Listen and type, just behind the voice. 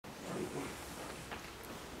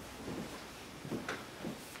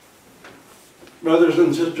Brothers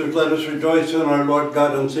and sisters, let us rejoice in our Lord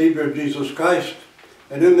God and Savior Jesus Christ,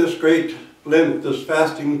 and in this great Lent, this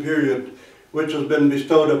fasting period which has been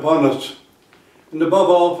bestowed upon us, and above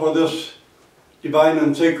all for this divine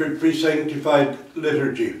and sacred presanctified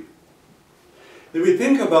liturgy. If we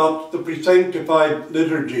think about the presanctified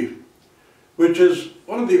liturgy, which is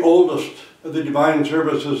one of the oldest of the divine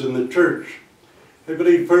services in the Church, I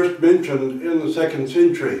believe first mentioned in the 2nd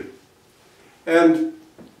century, and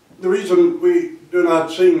the reason we do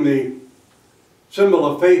not sing the symbol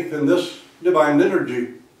of faith in this divine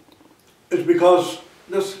liturgy is because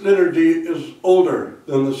this liturgy is older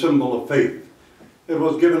than the symbol of faith. It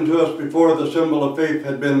was given to us before the symbol of faith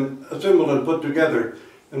had been assembled and put together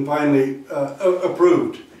and finally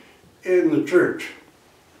approved in the Church.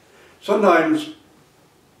 Sometimes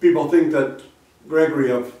people think that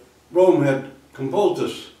Gregory of Rome had composed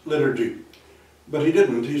this liturgy, but he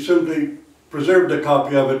didn't. He simply preserved a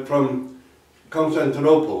copy of it from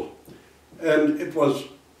Constantinople, and it was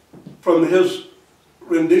from his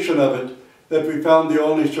rendition of it that we found the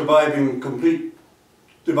only surviving complete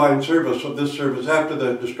divine service of this service after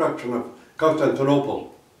the destruction of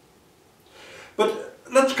Constantinople. But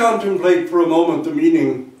let's contemplate for a moment the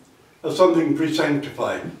meaning of something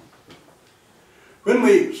presanctified. When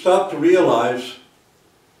we stop to realize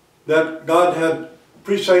that God had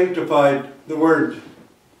presanctified the Word,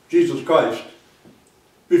 Jesus Christ,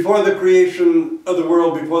 before the creation of the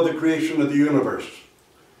world, before the creation of the universe,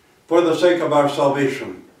 for the sake of our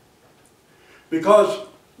salvation. Because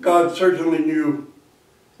God certainly knew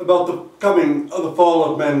about the coming of the fall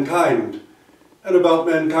of mankind, and about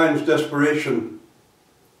mankind's desperation,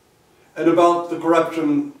 and about the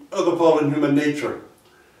corruption of the fallen human nature,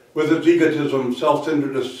 with its egotism,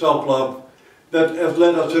 self-centeredness, self-love, that has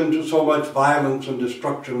led us into so much violence and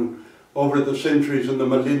destruction over the centuries and the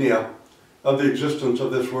millennia of the existence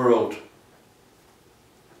of this world.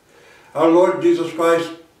 Our Lord Jesus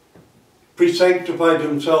Christ presanctified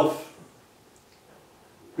himself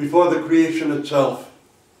before the creation itself,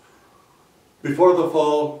 before the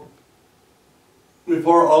fall,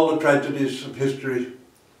 before all the tragedies of history,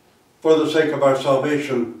 for the sake of our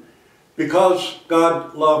salvation, because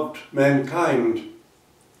God loved mankind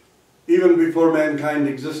even before mankind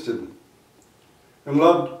existed, and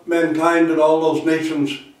loved mankind and all those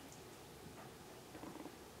nations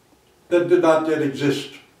that did not yet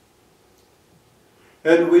exist.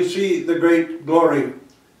 And we see the great glory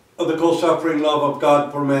of the co-suffering love of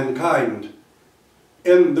God for mankind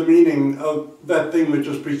in the meaning of that thing which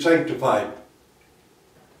is presanctified.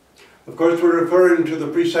 Of course, we're referring to the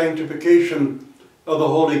presanctification of the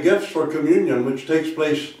holy gifts for communion, which takes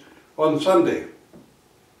place on Sunday.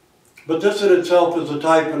 But this in itself is a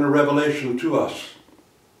type and a revelation to us.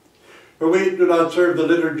 For we do not serve the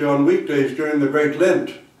liturgy on weekdays during the Great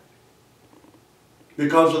Lent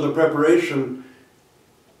because of the preparation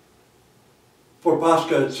for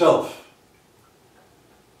Pascha itself.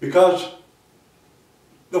 Because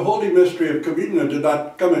the holy mystery of communion did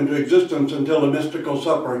not come into existence until the mystical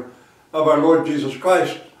supper of our Lord Jesus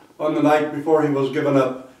Christ on the night before he was given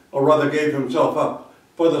up, or rather gave himself up,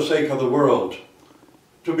 for the sake of the world,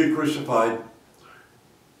 to be crucified,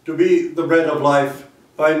 to be the bread of life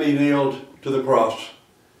finally nailed to the cross.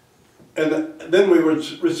 And then we would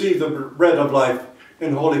receive the bread of life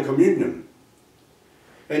in Holy Communion.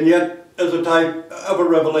 And yet, as a type of a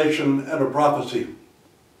revelation and a prophecy,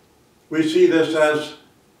 we see this as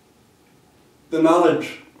the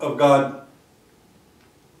knowledge of God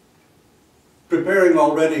preparing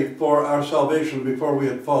already for our salvation before we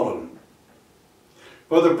had fallen,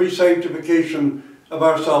 for the presanctification of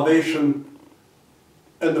our salvation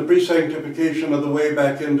and the presanctification of the way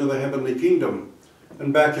back into the heavenly kingdom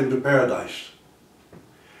and back into paradise.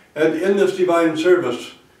 And in this divine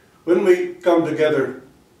service, when we come together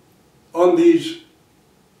on these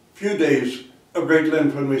few days of Great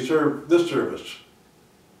Lent when we serve this service,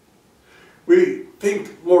 we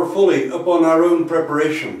think more fully upon our own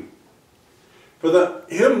preparation. For the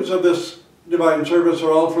hymns of this divine service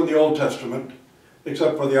are all from the Old Testament,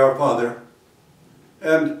 except for the Our Father.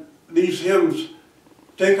 And these hymns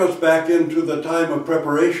take us back into the time of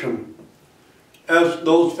preparation as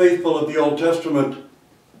those faithful of the Old Testament,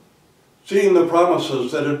 seeing the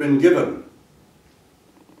promises that had been given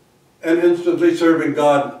and instantly serving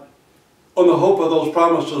God on the hope of those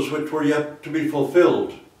promises which were yet to be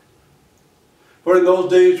fulfilled. For in those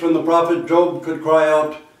days when the prophet Job could cry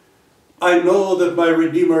out, "I know that my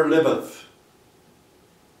Redeemer liveth,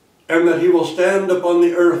 and that he will stand upon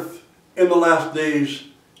the earth in the last days,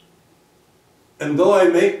 and though I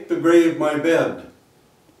make the grave my bed,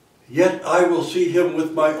 yet I will see him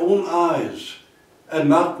with my own eyes, and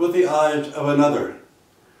not with the eyes of another,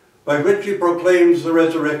 by which he proclaims the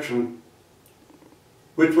resurrection,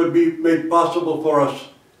 which would be made possible for us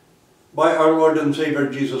by our Lord and Savior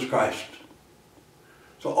Jesus Christ.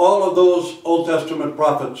 So all of those Old Testament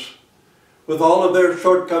prophets, with all of their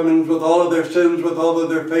shortcomings, with all of their sins, with all of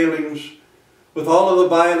their failings, with all of the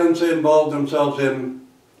violence they involved themselves in,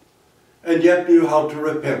 and yet knew how to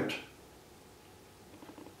repent,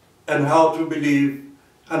 and how to believe,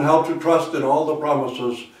 and how to trust in all the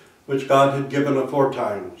promises which God had given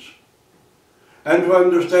aforetimes, and to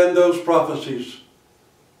understand those prophecies,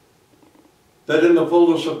 that in the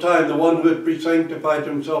fullness of time, the one who had presanctified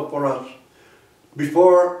himself for us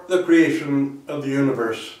before the creation of the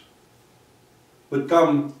universe would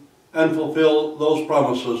come and fulfill those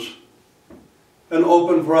promises and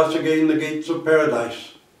open for us again the gates of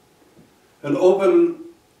paradise, and open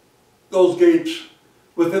those gates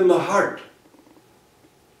within the heart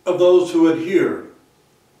of those who would hear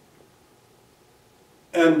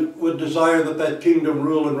and would desire that that kingdom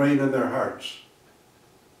rule and reign in their hearts.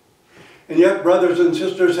 And yet, brothers and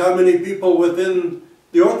sisters, how many people within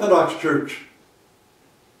the Orthodox Church,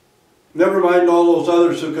 never mind all those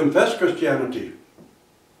others who confess Christianity,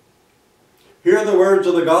 hear the words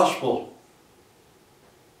of the gospel?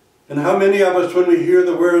 And how many of us, when we hear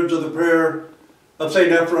the words of the prayer of St.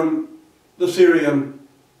 Ephrem the Syrian,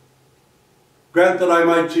 grant that I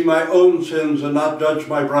might see my own sins and not judge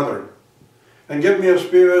my brother, and give me a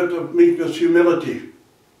spirit of meekness, humility.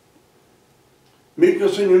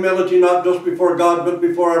 Meekness and humility not just before God, but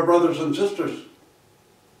before our brothers and sisters,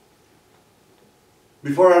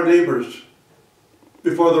 before our neighbors,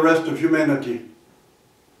 before the rest of humanity.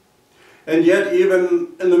 And yet,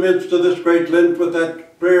 even in the midst of this great Lent, with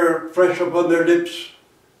that prayer fresh upon their lips,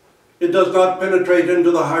 it does not penetrate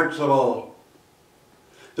into the hearts of all.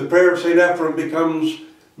 The prayer of St. Ephrem becomes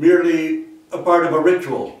merely a part of a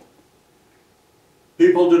ritual.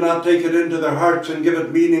 People do not take it into their hearts and give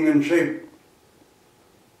it meaning and shape,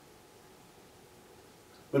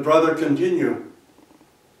 but rather continue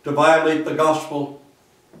to violate the gospel,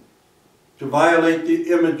 to violate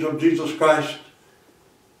the image of Jesus Christ,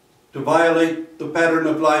 to violate the pattern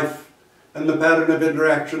of life and the pattern of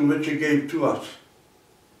interaction which he gave to us.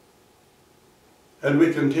 And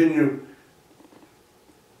we continue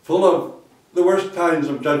full of the worst kinds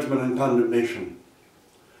of judgment and condemnation,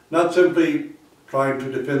 not simply trying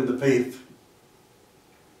to defend the faith,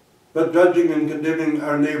 but judging and condemning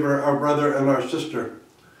our neighbor, our brother, and our sister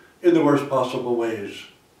in the worst possible ways.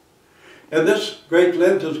 And this great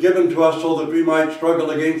Lent is given to us so that we might struggle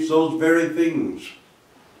against those very things,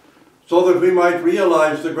 so that we might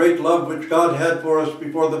realize the great love which God had for us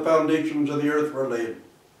before the foundations of the earth were laid.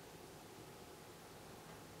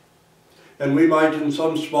 And we might in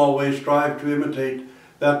some small way strive to imitate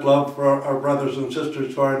that love for our brothers and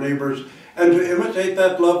sisters, for our neighbors, and to imitate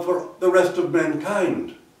that love for the rest of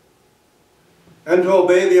mankind, and to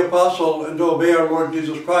obey the apostle and to obey our Lord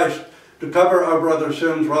Jesus Christ, to cover our brother's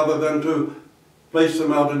sins rather than to place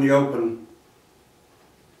them out in the open,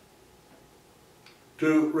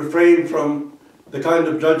 to refrain from the kind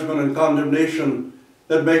of judgment and condemnation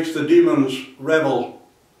that makes the demons revel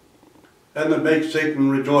and that makes Satan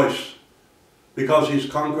rejoice, because he's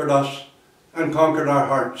conquered us and conquered our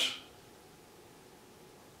hearts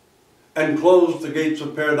and closed the gates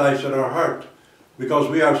of paradise in our heart, because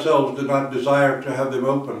we ourselves did not desire to have them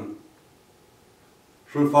open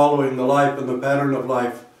through following the life and the pattern of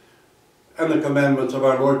life and the commandments of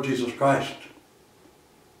our Lord Jesus Christ.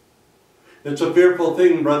 It's a fearful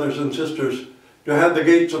thing, brothers and sisters, to have the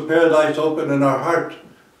gates of paradise open in our heart,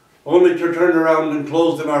 only to turn around and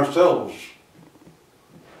close them ourselves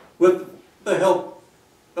with the help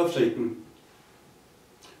of Satan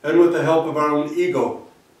and with the help of our own ego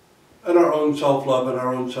and our own self-love and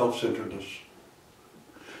our own self-centeredness.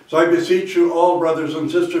 So I beseech you all, brothers and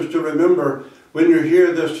sisters, to remember when you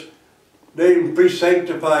hear this name,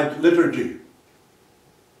 Presanctified Liturgy,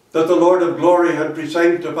 that the Lord of glory had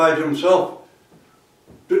presanctified himself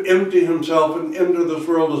to empty himself and enter this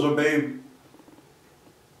world as a babe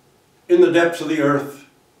in the depths of the earth,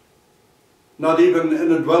 not even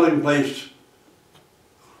in a dwelling place,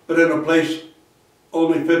 but in a place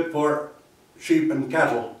only fit for sheep and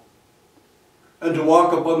cattle, and to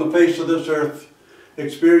walk upon the face of this earth,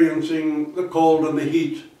 experiencing the cold and the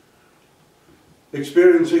heat,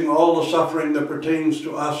 experiencing all the suffering that pertains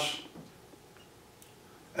to us,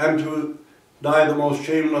 and to die the most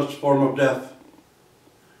shameless form of death,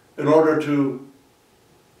 in order to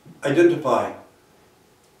identify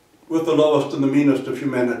with the lowest and the meanest of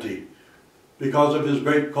humanity, because of his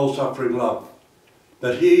great co-suffering love,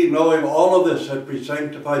 that he, knowing all of this, had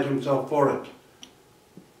presanctified himself for it,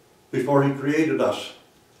 before he created us,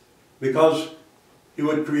 because he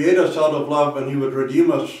would create us out of love and he would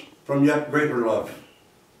redeem us from yet greater love,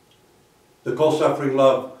 the co-suffering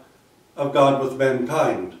love of God with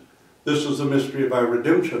mankind. This is the mystery of our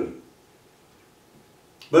redemption.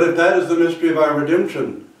 But if that is the mystery of our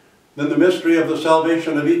redemption, then the mystery of the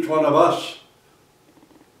salvation of each one of us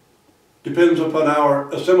depends upon our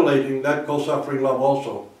assimilating that co-suffering love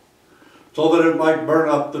also, so that it might burn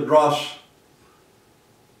up the dross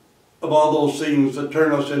of all those things that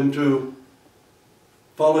turn us into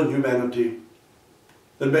fallen humanity,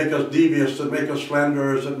 that make us devious, that make us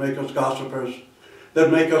slanderers, that make us gossipers,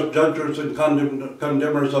 that make us judgers and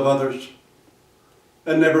condemners of others,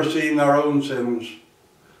 and never seeing our own sins,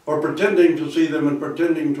 or pretending to see them and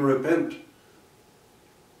pretending to repent,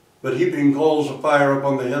 but heaping coals of fire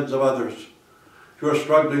upon the heads of others who are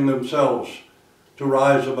struggling themselves to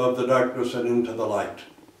rise above the darkness and into the light.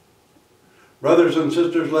 Brothers and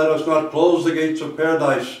sisters, let us not close the gates of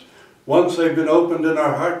paradise once they've been opened in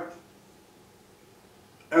our heart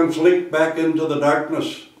and slink back into the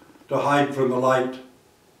darkness to hide from the light.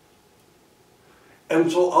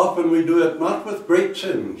 And so often we do it not with great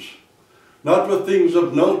sins, not with things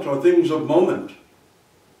of note or things of moment,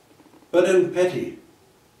 but in petty,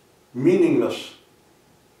 meaningless,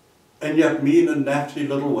 and yet mean and nasty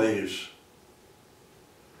little ways.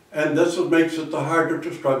 And this makes it the harder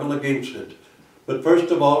to struggle against it. But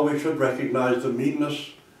first of all, we should recognize the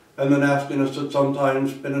meanness and the nastiness that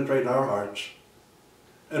sometimes penetrate our hearts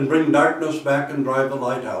and bring darkness back and drive the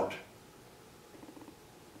light out.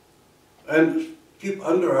 And keep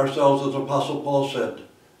under ourselves, as Apostle Paul said,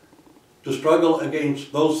 to struggle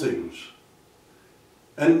against those things.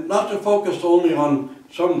 And not to focus only on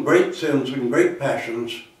some great sins and great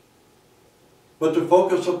passions, but to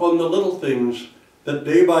focus upon the little things that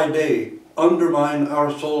day by day undermine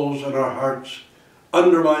our souls and our hearts,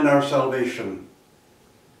 undermine our salvation,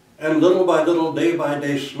 and little by little, day by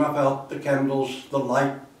day, snuff out the candles, the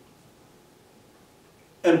light,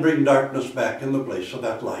 and bring darkness back in the place of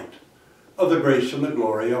that light, of the grace and the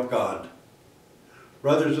glory of God.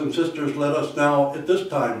 Brothers and sisters, let us now, at this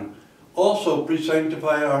time, also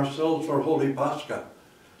pre-sanctify ourselves for Holy Pascha,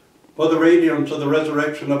 for the radiance of the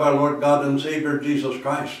resurrection of our Lord God and Savior Jesus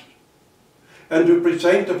Christ, and to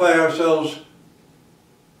pre-sanctify ourselves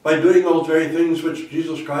by doing those very things which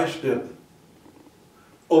Jesus Christ did.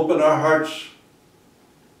 Open our hearts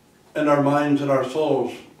and our minds and our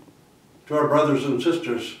souls to our brothers and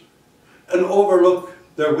sisters, and overlook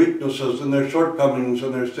their weaknesses and their shortcomings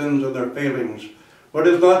and their sins and their failings. For it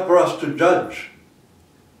is not for us to judge,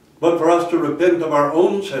 but for us to repent of our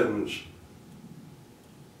own sins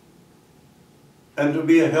and to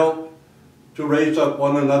be a help to raise up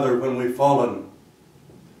one another when we've fallen,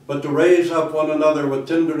 but to raise up one another with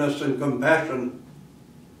tenderness and compassion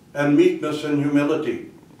and meekness and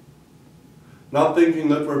humility, not thinking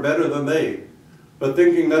that we're better than they, but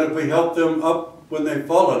thinking that if we help them up when they've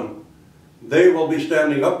fallen, they will be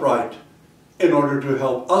standing upright in order to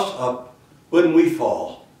help us up when we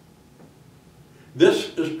fall.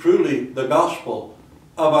 This is truly the gospel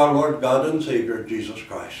of our Lord God and Savior Jesus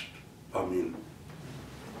Christ. Amen.